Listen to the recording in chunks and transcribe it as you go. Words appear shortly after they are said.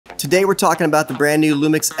Today we're talking about the brand new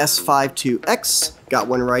LUMIX S5IIX. Got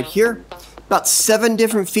one right here. About 7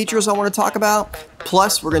 different features I want to talk about.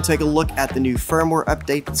 Plus, we're going to take a look at the new firmware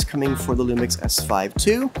update that's coming for the LUMIX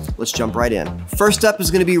S5II. Let's jump right in. First up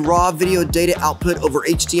is going to be raw video data output over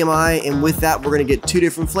HDMI, and with that, we're going to get 2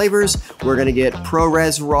 different flavors. We're going to get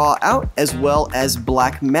ProRes RAW out as well as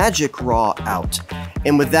Blackmagic RAW out.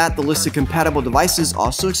 And with that, the list of compatible devices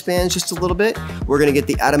also expands just a little bit. We're going to get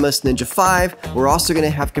the Atomos NInja V. We're also going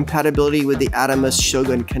to have compatibility with the Atomos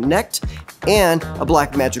Shogun Connect and a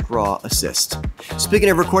Blackmagic RAW Assist. Speaking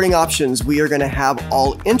of recording options, we are going to have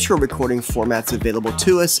All-Intra recording formats available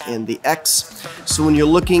to us in the X. So when you're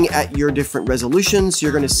looking at your different resolutions,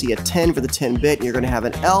 you're going to see a 10 for the 10-bit, and you're going to have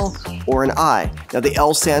an L or an I. Now the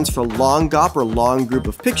L stands for long GOP or long group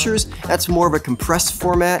of pictures. That's more of a compressed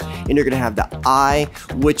format, and you're going to have the I,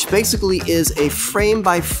 which basically is a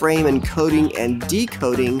frame-by-frame encoding and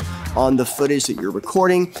decoding on the footage that you're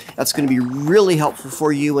recording. That's going to be really helpful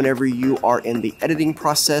for you whenever you are in the editing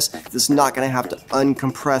process. It's not going to have to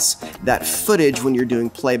uncompress that footage when you're doing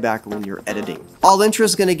playback or when you're editing. All-Intra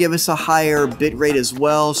is going to give us a higher bit rate as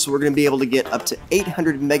well, so we're going to be able to get up to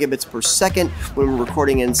 800 megabits per second when we're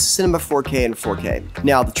recording in Cinema 4K and 4K.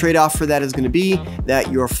 Now, the trade-off for that is going to be that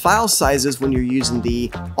your file sizes when you're using the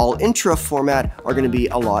All-Intra format are going to be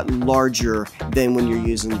a lot larger than when you're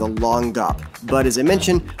using the long GOP. But as I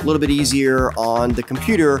mentioned, a little bit easier on the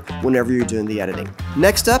computer whenever you're doing the editing.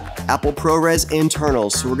 Next up, Apple ProRes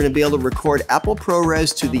internals. So we're going to be able to record Apple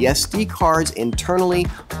ProRes to the SD cards internally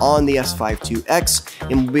on the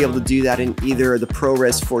S5IIX, and we'll be able to do that in either the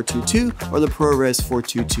ProRes 422 or the ProRes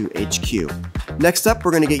 422 HQ. Next up,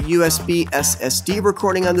 we're going to get USB-SSD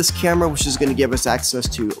recording on this camera, which is going to give us access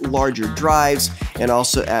to larger drives and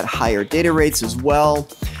also at higher data rates as well.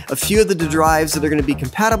 A few of the drives that are going to be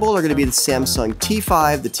compatible are going to be the Samsung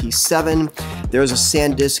T5, the T7, there's a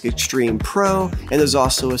SanDisk Extreme Pro, and there's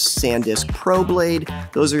also a SanDisk Pro Blade.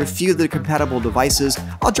 Those are a few of the compatible devices.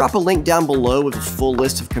 I'll drop a link down below with a full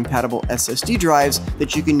list of compatible SSD drives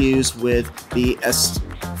that you can use with the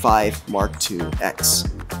S5 Mark IIX.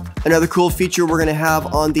 Another cool feature we're going to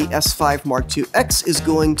have on the S5 Mark IIX is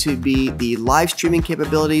going to be the live streaming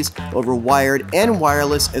capabilities over wired and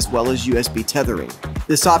wireless as well as USB tethering.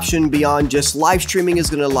 This option beyond just live streaming is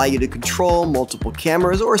going to allow you to control multiple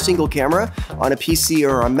cameras or a single camera on a PC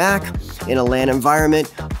or a Mac in a LAN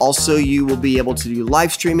environment. Also, you will be able to do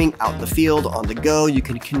live streaming out in the field, on the go. You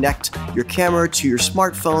can connect your camera to your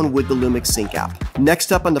smartphone with the LUMIX Sync app.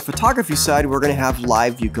 Next up on the photography side, we're going to have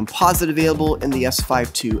Live View Composite available in the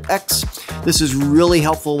S5IIX. This is really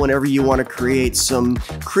helpful whenever you want to create some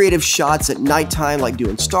creative shots at nighttime, like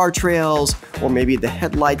doing star trails, or maybe the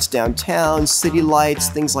headlights downtown, city lights,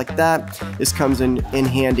 things like that. This comes in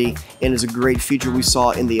handy and is a great feature we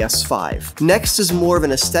saw in the S5. Next is more of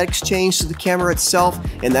an aesthetics change to the camera itself,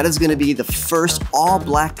 and that is going to be the first all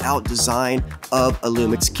blacked out design of a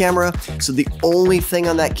LUMIX camera. So the only thing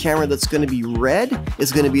on that camera that's going to be red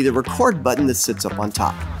is going to be the record button that sits up on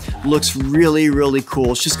top. Looks really, really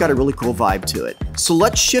cool. It's just got a really cool vibe to it. So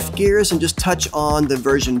let's shift gears and just touch on the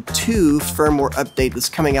version 2 firmware update that's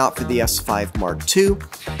coming out for the S5 Mark II.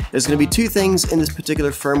 There's going to be 2 things in this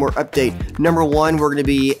particular firmware update. Number 1, we're going to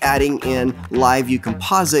be adding in Live View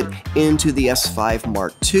Composite into the S5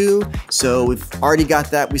 Mark II. So we've already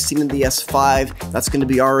got that. We've seen in the S5. That's going to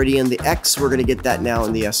be already in the X. We're going to get that now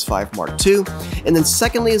in the S5 Mark II. And then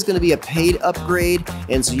secondly is going to be a paid upgrade.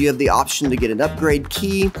 And so you have the option to get an upgrade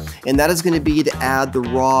key. And that is going to be to add the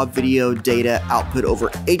raw video data output over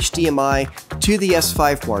HDMI to the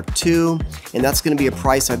S5 Mark II. And that's going to be a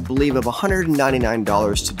price, I believe, of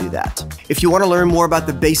 $199 to do that. If you want to learn more about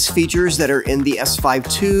the base features that are in the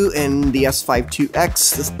S5II and the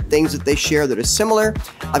S5IIX, the things that they share that are similar,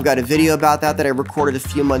 I've got a video about that I recorded a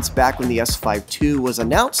few months back when the S5II was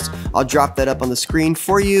announced. I'll drop that up on the screen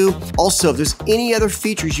for you. Also, if there's any other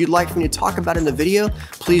features you'd like me to talk about in the video,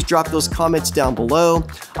 please drop those comments down below.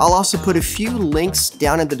 I'll also put a few links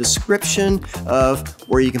down in the description of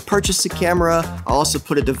where you can purchase the camera. I'll also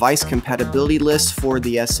put a device compatibility list for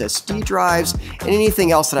the SSD drives and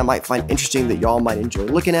anything else that I might find interesting that y'all might enjoy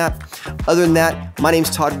looking at. Other than that, my name's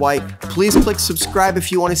Todd White. Please click subscribe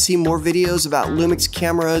if you want to see more videos about LUMIX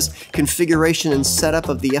cameras, configuration and setup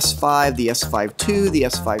of the S5, the S5II, the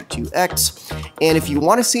S5IIX. And if you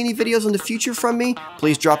want to see any videos in the future from me,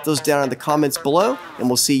 please drop those down in the comments below, and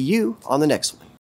we'll see you on the next one.